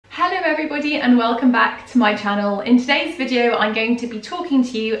Hello everybody and welcome back to my channel. In today's video I'm going to be talking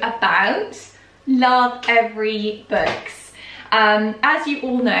to you about Lovevery books. As you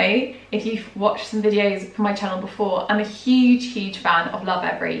all know, if you've watched some videos from my channel before, I'm a huge fan of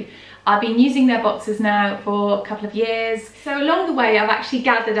Lovevery. I've been using their boxes now for a couple of years. So along the way I've actually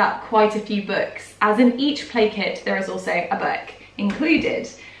gathered up quite a few books, as in each play kit there is also a book included.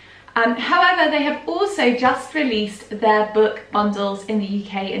 However, they have also just released their book bundles in the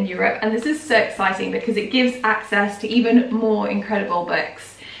UK and Europe, and this is so exciting because it gives access to even more incredible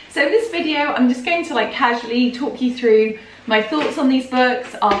books. So in this video I'm just going to casually talk you through my thoughts on these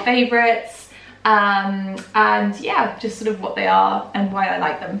books, our favourites, and yeah, just sort of what they are and why I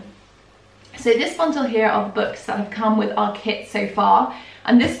like them. So this bundle here are the books that have come with our kit so far,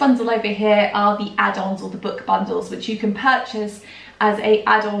 and this bundle over here are the add-ons or the book bundles, which you can purchase as a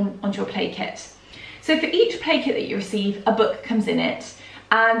add-on onto your play kit. So for each play kit that you receive, a book comes in it,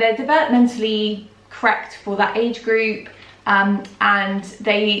 and they're developmentally correct for that age group, and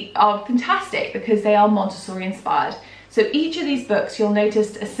they are fantastic because they are Montessori inspired. So each of these books, you'll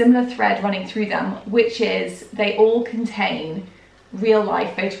notice a similar thread running through them, which is they all contain real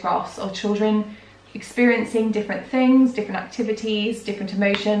life photographs of children experiencing different things, different activities, different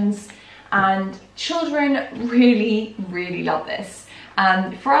emotions, and children really love this.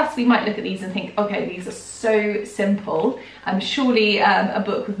 For us, we might look at these and think, okay, these are so simple, surely a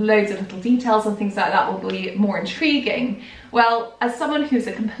book with loads of little details and things like that will be more intriguing. Well, as someone who's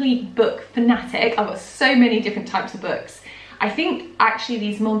a complete book fanatic, I've got so many different types of books. I think actually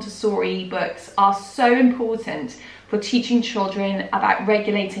these Montessori books are so important for teaching children about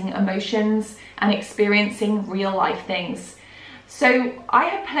regulating emotions and experiencing real life things. So I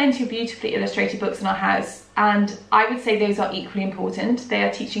have plenty of beautifully illustrated books in our house, and I would say those are equally important. They are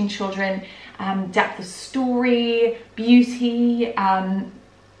teaching children depth of story, beauty,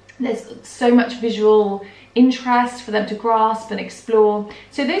 there's so much visual interest for them to grasp and explore.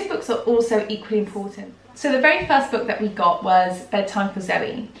 So those books are also equally important. So the very first book that we got was Bedtime for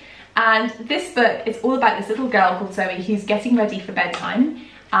Zoe. And this book is all about this little girl called Zoe who's getting ready for bedtime,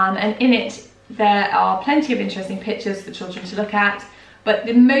 and in it there are plenty of interesting pictures for children to look at, but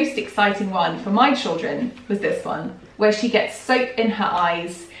the most exciting one for my children was this one, where she gets soap in her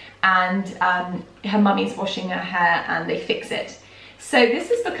eyes and her mummy's washing her hair and they fix it. So this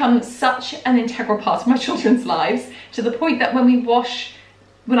has become such an integral part of my children's lives, to the point that when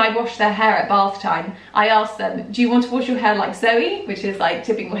I wash their hair at bath time, I ask them, do you want to wash your hair like Zoe, which is like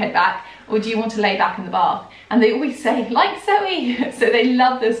tipping your head back, or do you want to lay back in the bath? And they always say, like Zoe. So they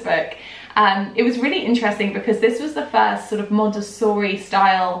love this book. It was really interesting because this was the first sort of Montessori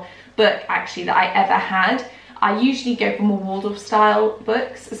style book actually that I ever had. I usually go for more Waldorf style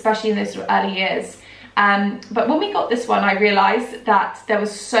books, especially in those sort of early years. But when we got this one, I realized that there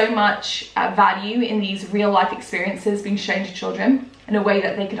was so much value in these real life experiences being shown to children in a way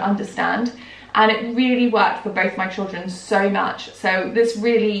that they could understand. And it really worked for both my children so much. So this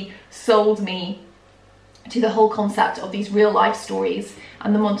really sold me to the whole concept of these real life stories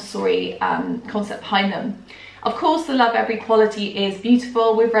and the Montessori concept behind them. Of course, the Lovevery quality is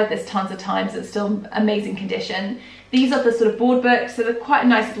beautiful. We've read this tons of times. It's still amazing condition. These are the sort of board books, so they're quite a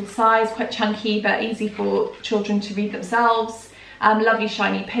nice little size, quite chunky, but easy for children to read themselves. Lovely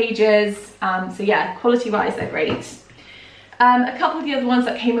shiny pages. So yeah, quality-wise, they're great. A couple of the other ones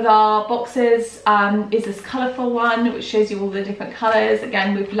that came with our boxes is this colourful one, which shows you all the different colours.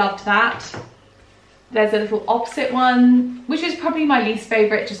 Again, we've loved that. There's a little opposite one, which is probably my least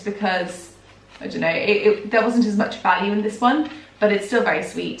favourite, just because, I don't know, there wasn't as much value in this one, but it's still very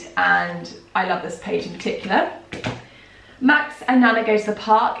sweet, and I love this page in particular. Max and Nana Go to the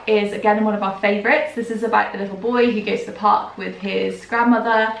Park is again one of our favourites. This is about the little boy who goes to the park with his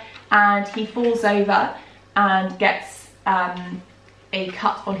grandmother, and he falls over and gets a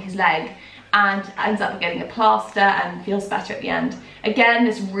cut on his leg and ends up getting a plaster and feels better at the end. Again,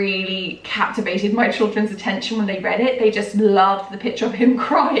 this really captivated my children's attention when they read it. They just loved the picture of him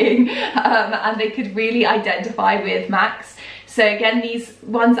crying, and they could really identify with Max. So again, these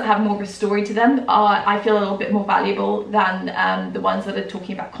ones that have more of a story to them are, I feel, a little bit more valuable than the ones that are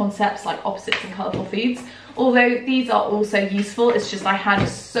talking about concepts like opposites and colourful foods. Although these are also useful, it's just I had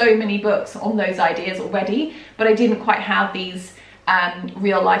so many books on those ideas already, but I didn't quite have these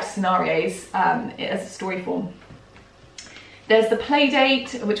real life scenarios as a story form. There's the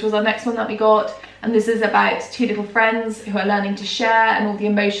Playdate, which was our next one that we got, and this is about two little friends who are learning to share and all the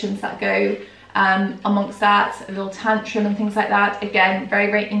emotions that go amongst that, a little tantrum and things like that. Again,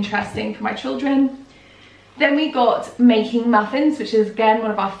 very interesting for my children. Then we got Making Muffins, which is again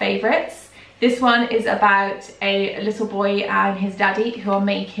one of our favourites. This one is about a little boy and his daddy who are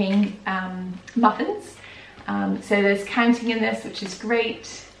making muffins. So there's counting in this, which is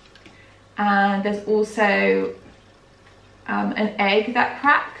great. And there's also an egg that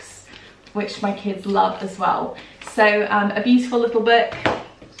cracks, which my kids love as well. So a beautiful little book.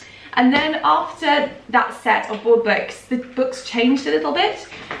 And then after that set of board books, the books changed a little bit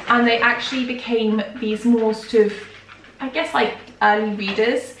and they actually became these more sort of, I guess, like early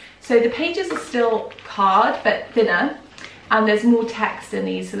readers. So the pages are still card but thinner, and there's more text in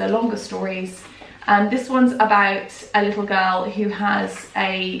these, so they're longer stories. This one's about a little girl who has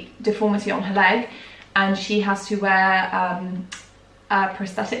a deformity on her leg and she has to wear a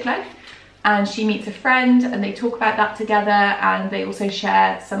prosthetic leg. And she meets a friend and they talk about that together, and they also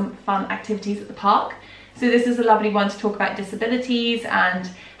share some fun activities at the park. So this is a lovely one to talk about disabilities and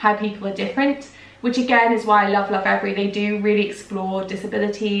how people are different, which again is why I love Lovevery. They do really explore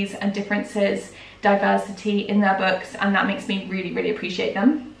disabilities and differences, diversity in their books, and that makes me really, really appreciate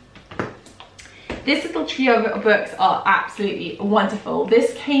them. This little trio of books are absolutely wonderful.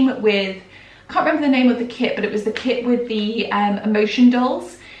 This came with, I can't remember the name of the kit, but it was the kit with the emotion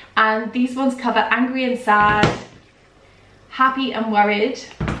dolls. And these ones cover angry and sad, happy and worried,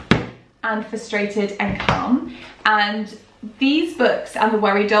 and frustrated and calm. And these books and the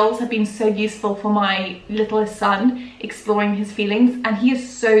worry dolls have been so useful for my littlest son exploring his feelings, and he is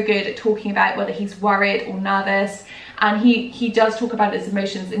so good at talking about whether he's worried or nervous, and he does talk about his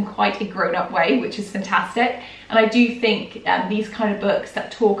emotions in quite a grown-up way, which is fantastic. And I do think these kind of books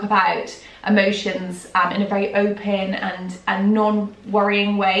that talk about emotions in a very open and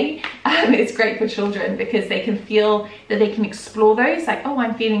non-worrying way, it's great for children because they can feel that they can explore those, like, oh,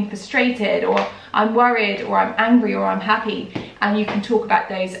 I'm feeling frustrated, or I'm worried, or I'm angry, or I'm happy, and you can talk about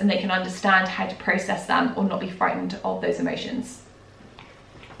those and they can understand how to process them or not be frightened of those emotions.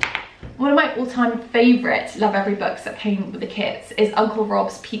 One of my all-time favourite Lovevery books that came with the kits is Uncle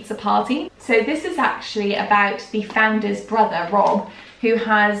Rob's Pizza Party. So this is actually about the founder's brother, Rob, who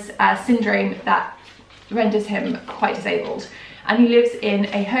has a syndrome that renders him quite disabled. And he lives in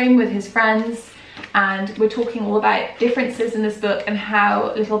a home with his friends, and we're talking all about differences in this book and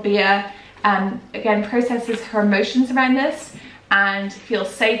how little Bea, again, processes her emotions around this and feels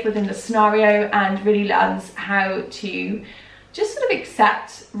safe within the scenario and really learns how to just sort of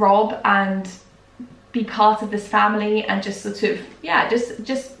accept Rob and be part of this family, and just sort of, yeah,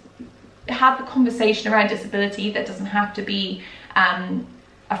 just have a conversation around disability that doesn't have to be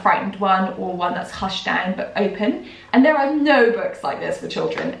a frightened one or one that's hushed down but open. And there are no books like this for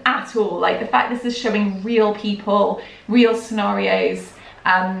children at all. Like, the fact this is showing real people, real scenarios,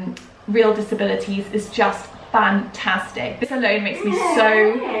 real disabilities is just fantastic. This alone makes me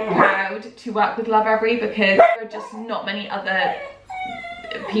so proud to work with Lovevery, because there are just not many other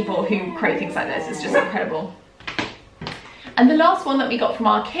people who create things like this. It's just incredible. And the last one that we got from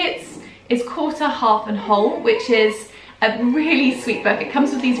our kits is Quarter, Half and Whole, which is a really sweet book. It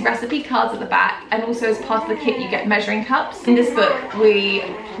comes with these recipe cards at the back, and also as part of the kit you get measuring cups. In this book, the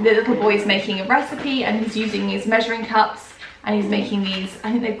little boy is making a recipe and he's using these measuring cups, and he's making these,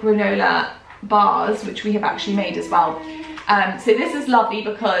 I think they're granola bars, which we have actually made as well. So this is lovely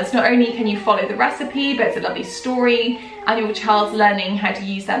because not only can you follow the recipe, but it's a lovely story, and your child's learning how to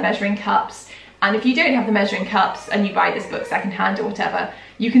use their measuring cups. And if you don't have the measuring cups and you buy this book secondhand or whatever,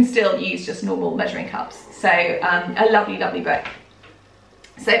 you can still use just normal measuring cups. So a lovely, lovely book.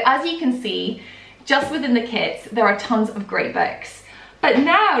 So as you can see, just within the kits, there are tons of great books. But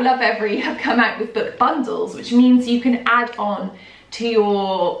now Lovevery have come out with book bundles, which means you can add on to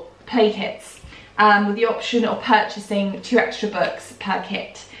your play kits with the option of purchasing 2 extra books per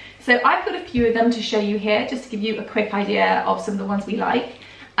kit. So I've got a few of them to show you here, just to give you a quick idea of some of the ones we like.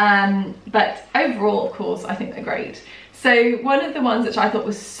 But overall, of course, I think they're great. So one of the ones which I thought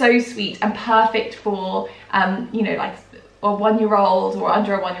was so sweet and perfect for, you know, like a 1-year-old or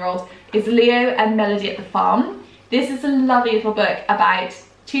under a 1-year-old is Leo and Melody at the Farm. This is a lovely little book about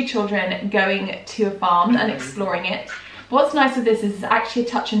 2 children going to a farm and exploring it. What's nice with this is it's actually a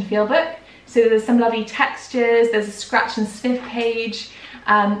touch and feel book. So there's some lovely textures, there's a scratch and sniff page,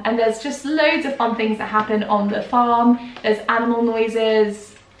 and there's just loads of fun things that happen on the farm. There's animal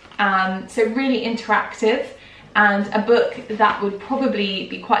noises, so really interactive, and a book that would probably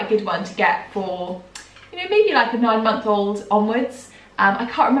be quite a good one to get for, you know, maybe like a 9-month-old onwards. I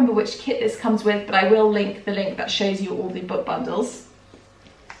can't remember which kit this comes with, but I will link the link that shows you all the book bundles.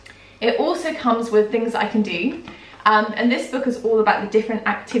 It also comes with things that I can do. And this book is all about the different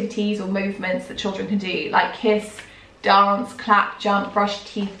activities or movements that children can do, like kiss, dance, clap, jump, brush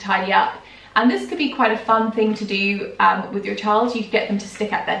teeth, tidy up. And this could be quite a fun thing to do with your child. You could get them to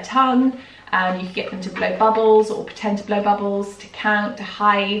stick out their tongue, You can get them to blow bubbles or pretend to blow bubbles, to count, to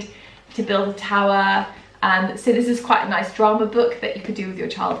hide, to build a tower. So this is quite a nice drama book that you could do with your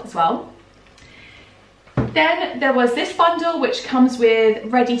child as well. Then there was this bundle which comes with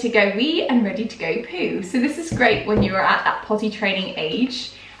Ready to Go Wee and Ready to Go Poo. So this is great when you are at that potty training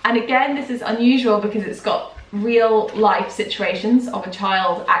age. And again, this is unusual because it's got real life situations of a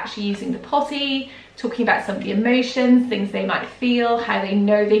child actually using the potty, talking about some of the emotions, things they might feel, how they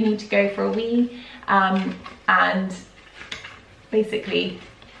know they need to go for a wee, and basically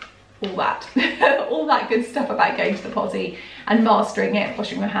all that, all that good stuff about going to the potty and mastering it,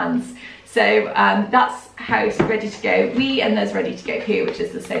 washing your hands. So that's how it's Ready to Go Wee, and there's Ready to Go Poo, which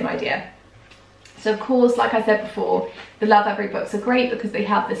is the same idea. So of course, like I said before, the Lovevery books are great because they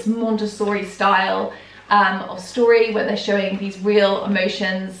have this Montessori style of story where they're showing these real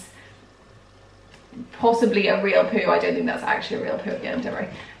emotions, possibly a real poo. I don't think that's actually a real poo again, don't worry.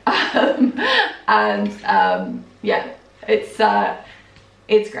 Yeah,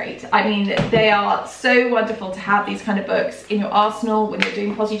 it's great. I mean, they are so wonderful to have these kind of books in your arsenal when you're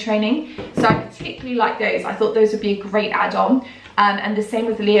doing potty training. So I particularly like those. I thought those would be a great add-on. And the same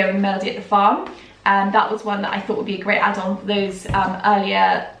with Leo and Melody at the Farm. That was one that I thought would be a great add-on for those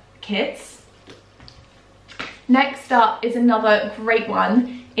earlier kids. Next up is another great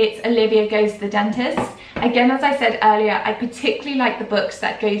one. It's Olivia Goes to the Dentist. Again, as I said earlier, I particularly like the books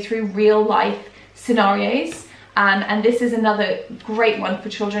that go through real life scenarios. And this is another great one for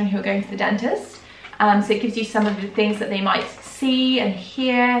children who are going to the dentist. So it gives you some of the things that they might see and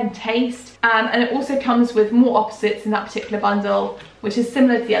hear and taste. And it also comes with more opposites in that particular bundle, which is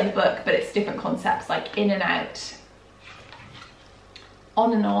similar to the other book, but it's different concepts like in and out,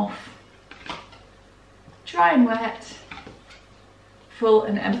 on and off, dry and wet, full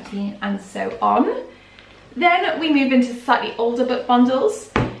and empty, and so on. Then we move into slightly older book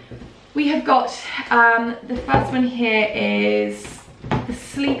bundles. We have got, the first one here is The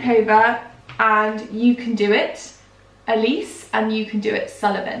Sleepover and You Can Do It, Elise, and You Can Do It,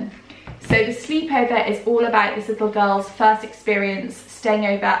 Sullivan. So The Sleepover is all about this little girl's first experience staying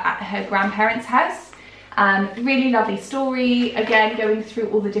over at her grandparents' house. Really lovely story, again going through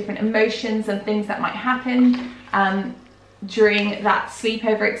all the different emotions and things that might happen during that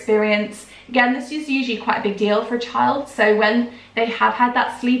sleepover experience. Again, this is usually quite a big deal for a child, so when they have had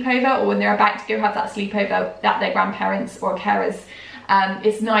that sleepover or when they're about to go have that sleepover at their grandparents or carers,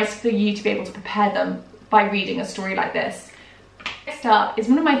 it's nice for you to be able to prepare them by reading a story like this. Next up is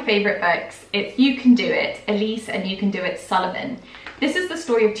one of my favourite books. It's You Can Do It, Elise, and You Can Do It, Sullivan. This is the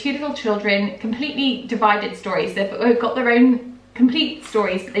story of two little children, completely divided stories. They've got their own complete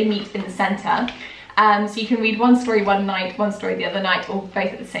stories, but they meet in the centre. So you can read one story one night, one story the other night, or both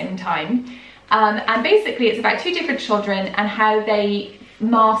at the same time. And basically it's about two different children and how they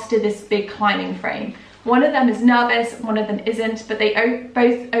master this big climbing frame. One of them is nervous, one of them isn't, but they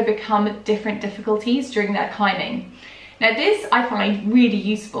both overcome different difficulties during their climbing. Now this I find really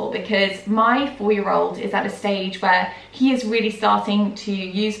useful because my 4-year-old is at a stage where he is really starting to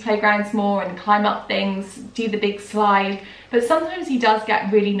use playgrounds more and climb up things, do the big slide, but sometimes he does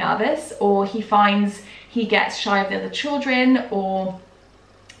get really nervous, or he finds he gets shy of the other children, or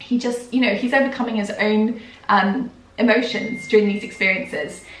he just, you know, he's overcoming his own emotions during these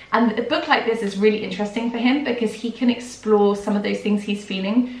experiences. And a book like this is really interesting for him because he can explore some of those things he's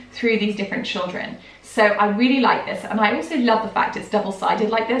feeling through these different children. So I really like this, and I also love the fact it's double-sided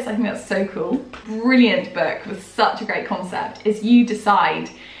like this. I think that's so cool. Brilliant book with such a great concept, is You Decide.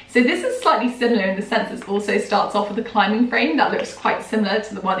 So this is slightly similar in the sense it also starts off with a climbing frame that looks quite similar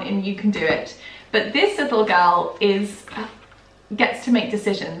to the one in You Can Do It. But this little girl gets to make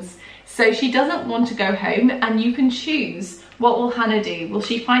decisions. So she doesn't want to go home, and you can choose, what will Hannah do? Will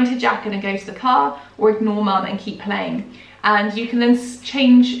she find her jacket and go to the car, or ignore mum and keep playing? And you can then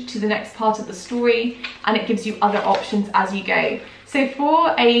change to the next part of the story, and it gives you other options as you go. So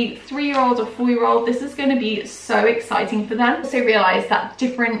for a 3-year-old or 4-year-old, this is going to be so exciting for them. Also realise that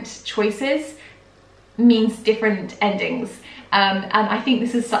different choices means different endings. And I think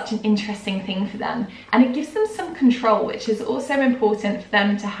this is such an interesting thing for them. And it gives them some control, which is also important for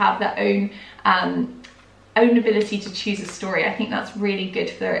them to have their own ability to choose a story. I think that's really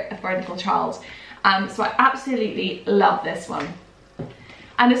good for a little child. So I absolutely love this one.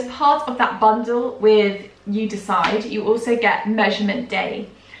 And as part of that bundle with You Decide, you also get Measurement Day.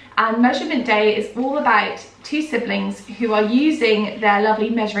 And Measurement Day is all about two siblings who are using their lovely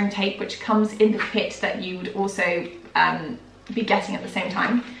measuring tape, which comes in the kit that you would also be getting at the same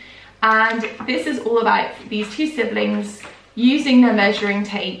time. And this is all about these two siblings using their measuring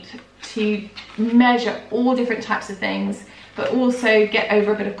tape to measure all different types of things, but also get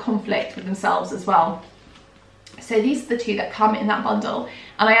over a bit of conflict with themselves as well. So these are the two that come in that bundle,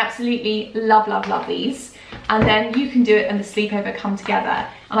 and I absolutely love, love, love these. And then You Can Do It and The Sleepover come together,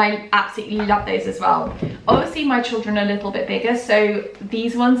 and I absolutely love those as well. Obviously my children are a little bit bigger, so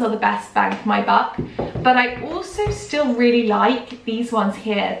these ones are the best bang for my buck, but I also still really like these ones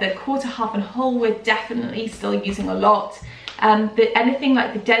here. The Quarter, Half and Whole we're definitely still using a lot. Anything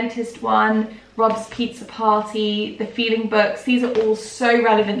like the dentist one, Rob's Pizza Party, the feeling books, these are all so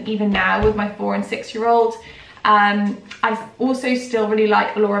relevant even now with my 4 and 6 year old. I also still really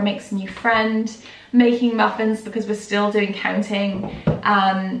like Laura Makes a New Friend, Making Muffins, because we're still doing counting.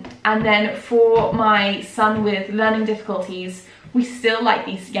 And then for my son with learning difficulties, we still like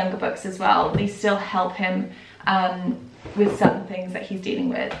these younger books as well. They still help him with certain things that he's dealing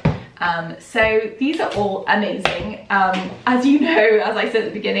with. So these are all amazing. As you know, as I said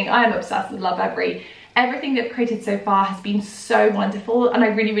at the beginning, I am obsessed with Lovevery. Everything they've created so far has been so wonderful, and I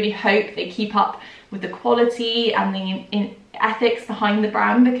really, really hope they keep up with the quality and the ethics behind the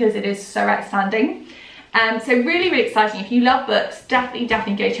brand, because it is so outstanding. So really, really exciting. If you love books,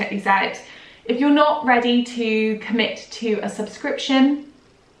 definitely go check these out. If you're not ready to commit to a subscription,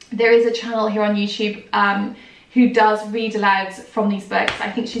 there is a channel here on YouTube who does read alouds from these books. I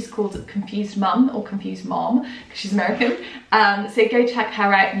think she's called Confused Mum or Confused Mom, because she's American. So go check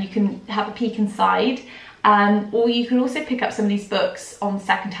her out and you can have a peek inside. Or you can also pick up some of these books on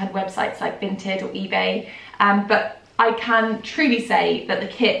secondhand websites like Vinted or eBay. But I can truly say that the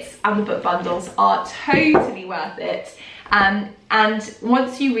kits and the book bundles are totally worth it. And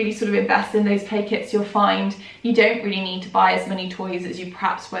once you really sort of invest in those play kits, you'll find you don't really need to buy as many toys as you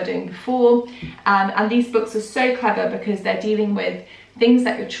perhaps were doing before. And these books are so clever because they're dealing with things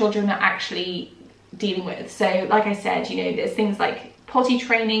that your children are actually dealing with. So like I said, you know, there's things like potty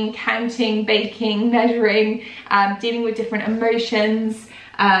training, counting, baking, measuring, dealing with different emotions,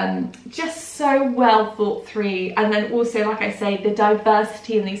 just so well thought through. And then also, like I say, the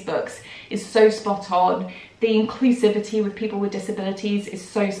diversity in these books is so spot on. The inclusivity with people with disabilities is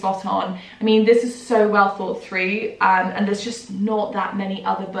so spot on. I mean, this is so well thought through, and there's just not that many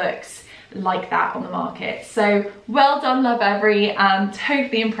other books like that on the market. So well done, Lovevery.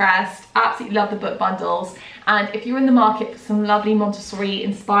 Totally impressed. Absolutely love the book bundles. And if you're in the market for some lovely Montessori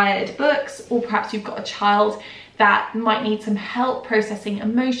inspired books, or perhaps you've got a child that might need some help processing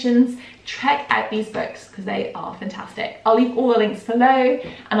emotions, check out these books because they are fantastic. I'll leave all the links below,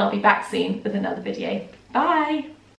 and I'll be back soon with another video. Bye.